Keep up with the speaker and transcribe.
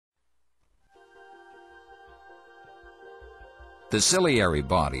The ciliary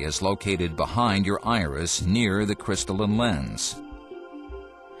body is located behind your iris near the crystalline lens.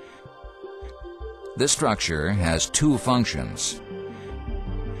 This structure has two functions.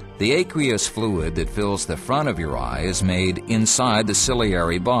 The aqueous fluid that fills the front of your eye is made inside the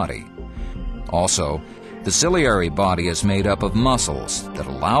ciliary body. Also, the ciliary body is made up of muscles that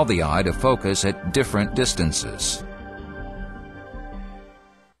allow the eye to focus at different distances.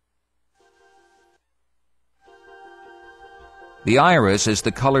 The iris is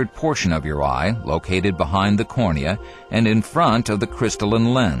the colored portion of your eye located behind the cornea and in front of the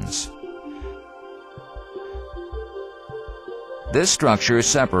crystalline lens. This structure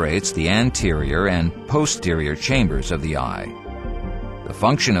separates the anterior and posterior chambers of the eye. The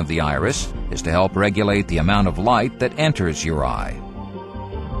function of the iris is to help regulate the amount of light that enters your eye.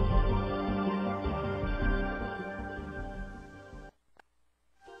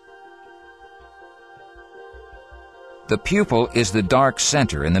 The pupil is the dark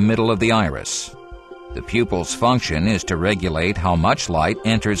center in the middle of the iris. The pupil's function is to regulate how much light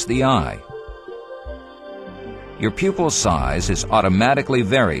enters the eye. Your pupil size is automatically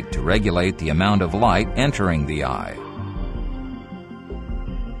varied to regulate the amount of light entering the eye.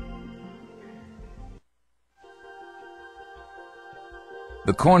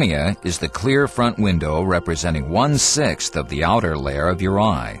 The cornea is the clear front window representing 1/6 of the outer layer of your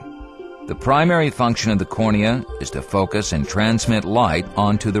eye. The primary function of the cornea is to focus and transmit light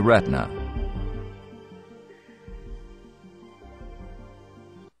onto the retina.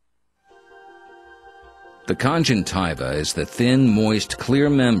 The conjunctiva is the thin, moist, clear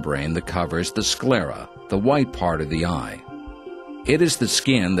membrane that covers the sclera, the white part of the eye. It is the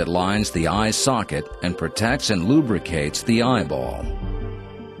skin that lines the eye socket and protects and lubricates the eyeball.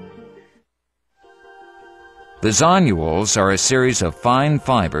 The zonules are a series of fine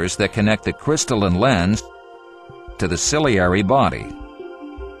fibers that connect the crystalline lens to the ciliary body.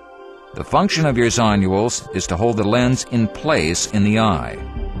 The function of your zonules is to hold the lens in place in the eye.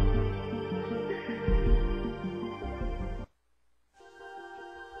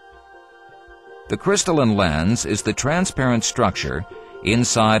 The crystalline lens is the transparent structure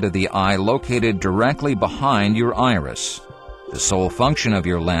inside of the eye located directly behind your iris. The sole function of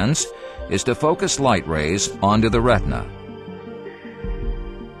your lens is to focus light rays onto the retina.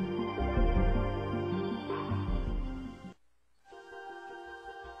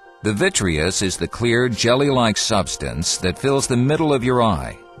 The vitreous is the clear, jelly-like substance that fills the middle of your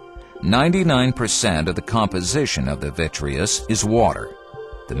eye. 99% of the composition of the vitreous is water.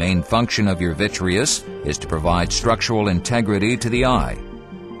 The main function of your vitreous is to provide structural integrity to the eye.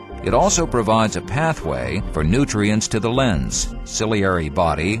 It also provides a pathway for nutrients to the lens, ciliary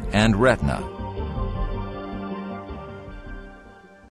body, and retina.